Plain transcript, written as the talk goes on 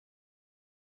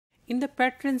In the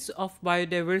patterns of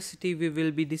biodiversity, we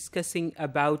will be discussing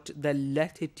about the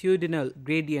latitudinal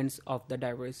gradients of the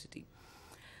diversity.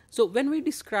 So when we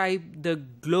describe the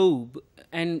globe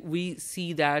and we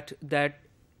see that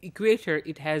equator,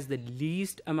 it has the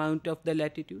least amount of the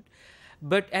latitude,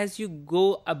 but as you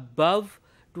go above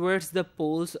towards the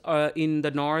poles or in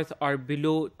the north or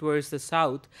below towards the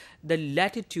south, the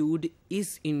latitude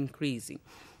is increasing.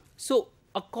 So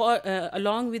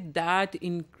along with that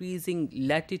increasing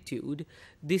latitude,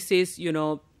 this is,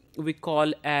 we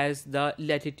call as the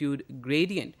latitude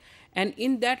gradient, and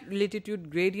in that latitude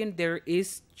gradient there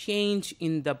is change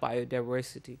in the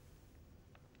biodiversity.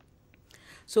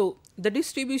 So the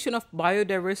distribution of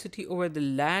biodiversity over the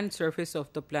land surface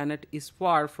of the planet is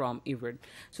far from even.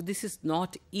 So this is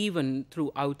not even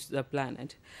throughout the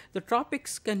planet. The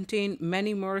tropics contain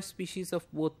many more species of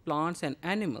both plants and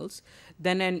animals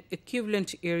than an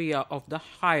equivalent area of the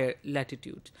higher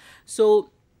latitude.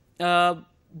 So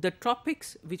the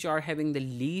tropics, which are having the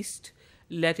least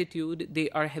latitude, they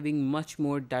are having much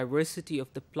more diversity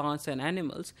of the plants and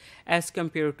animals as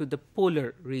compared to the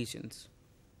polar regions.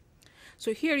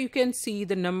 So here you can see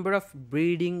the number of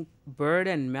breeding bird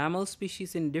and mammal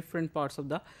species in different parts of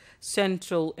the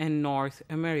Central and North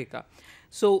America.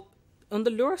 So on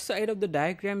the lower side of the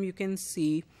diagram, you can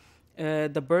see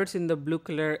the birds in the blue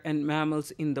color and mammals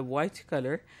in the white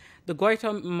color, the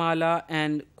Guatemala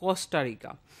and Costa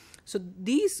Rica. So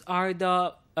these are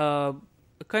the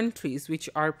countries which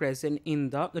are present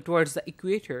in the towards the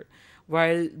equator,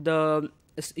 while the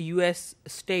U.S.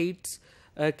 states,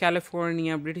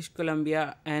 California, British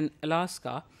Columbia, and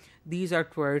Alaska, these are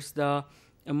towards the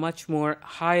much more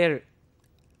higher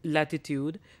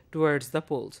latitude towards the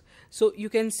poles. So you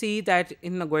can see that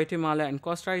in the Guatemala and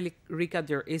Costa Rica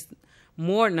there is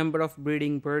more number of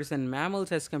breeding birds and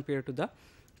mammals as compared to the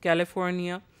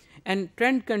California, and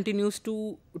trend continues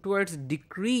towards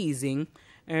decreasing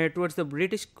towards the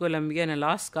British Columbia and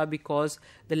Alaska because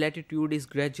the latitude is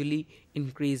gradually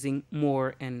increasing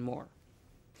more and more.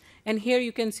 And here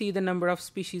you can see the number of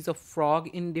species of frog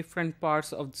in different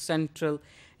parts of Central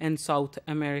and South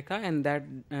America, and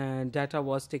that data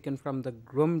was taken from the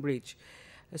Groombridge.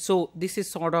 So this is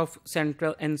sort of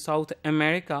Central and South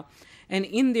America, and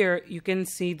in there you can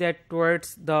see that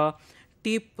towards the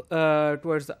tip,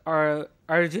 towards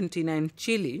Argentina and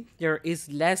Chile, there is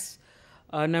less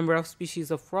number of species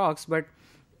of frogs, but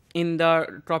in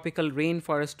the tropical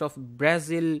rainforest of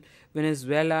Brazil,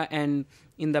 Venezuela, and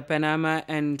in the Panama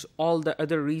and all the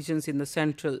other regions in the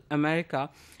Central America,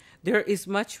 there is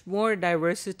much more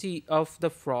diversity of the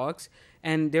frogs,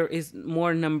 and there is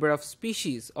more number of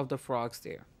species of the frogs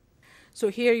there. So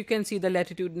here you can see the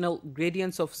latitudinal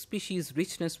gradients of species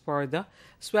richness for the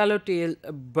swallowtail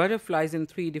butterflies in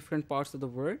 3 different parts of the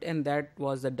world, and that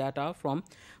was the data from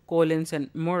Collins and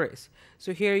Morris.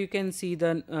 So here you can see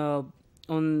the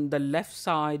on the left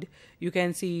side you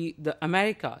can see the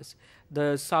Americas,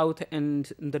 the South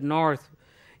and the North.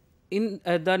 In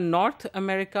the North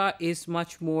America is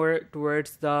much more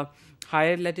towards the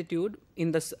higher latitude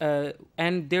in the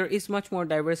and there is much more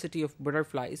diversity of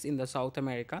butterflies in the South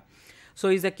America. So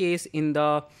is the case in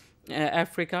the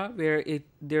Africa, where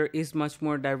there is much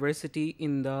more diversity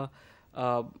in the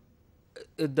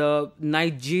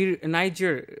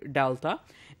Niger Delta.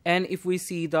 And if we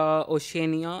see the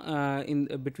Oceania in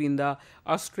between the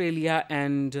Australia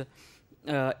and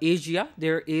Asia,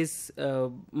 there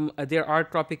are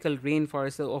tropical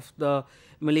rainforests of the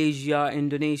Malaysia,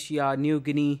 Indonesia, New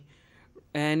Guinea,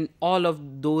 and all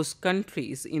of those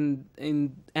countries in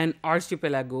and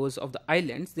archipelagos of the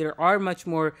islands. There are much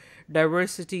more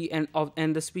diversity and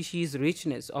the species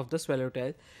richness of the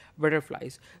swallowtail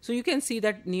butterflies. So you can see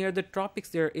that near the tropics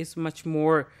there is much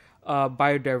more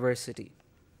biodiversity.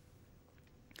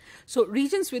 So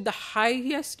regions with the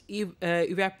highest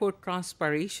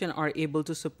evapotranspiration are able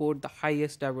to support the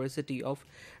highest diversity of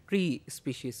tree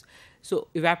species. So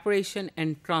evaporation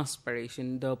and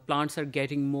transpiration, the plants are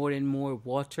getting more and more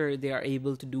water, they are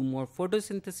able to do more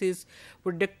photosynthesis,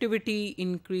 productivity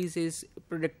increases.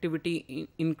 Productivity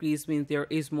increase means there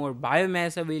is more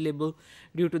biomass available.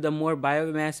 Due to the more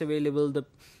biomass available,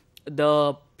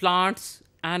 the plants,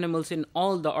 animals, and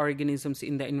all the organisms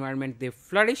in the environment, they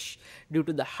flourish due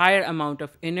to the higher amount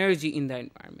of energy in the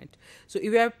environment. So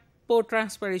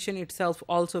evapotranspiration itself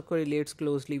also correlates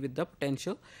closely with the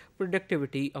potential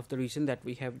productivity of the region that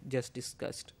we have just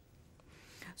discussed.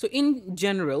 So in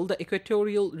general, the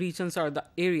equatorial regions are the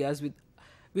areas with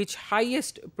which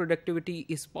highest productivity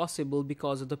is possible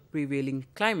because of the prevailing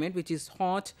climate, which is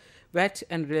hot, wet,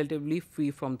 and relatively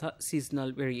free from the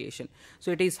seasonal variation.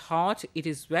 So it is hot, it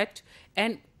is wet,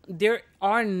 and there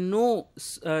are no,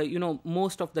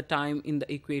 most of the time in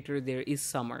the equator there is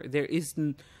summer. There is,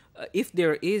 if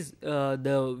there is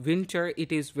the winter,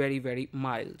 it is very, very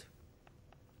mild.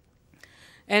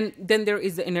 And then there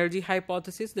is the energy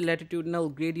hypothesis. The latitudinal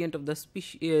gradient of the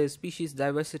species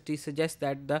diversity suggests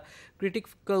that the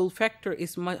critical factor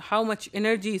is how much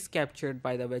energy is captured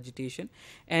by the vegetation,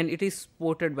 and it is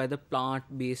supported by the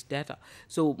plant-based data.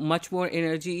 So much more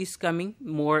energy is coming,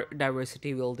 more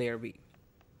diversity will there be.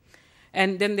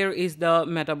 And then there is the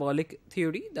metabolic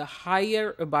theory. The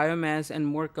higher biomass and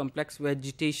more complex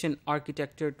vegetation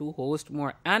architecture to host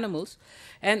more animals,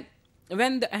 and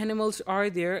when the animals are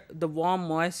there, the warm,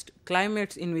 moist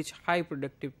climates in which high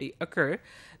productivity occur,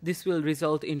 this will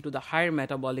result into the higher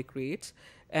metabolic rates,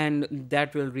 and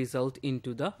that will result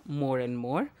into the more and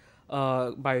more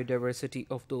biodiversity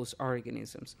of those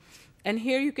organisms. And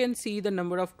here you can see the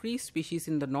number of tree species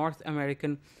in the North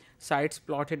American sites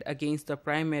plotted against the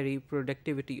primary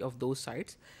productivity of those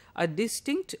sites. A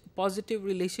distinct positive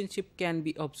relationship can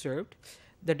be observed.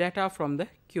 The data from the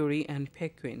Curie and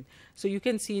Pequin. So you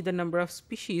can see the number of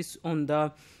species on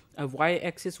the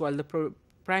y-axis, while the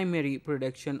primary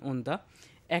production on the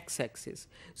x-axis.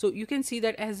 So you can see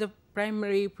that as the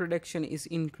primary production is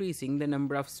increasing, the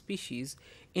number of species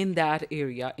in that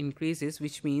area increases,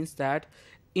 which means that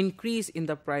increase in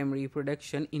the primary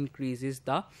production increases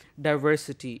the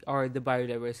diversity or the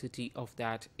biodiversity of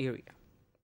that area.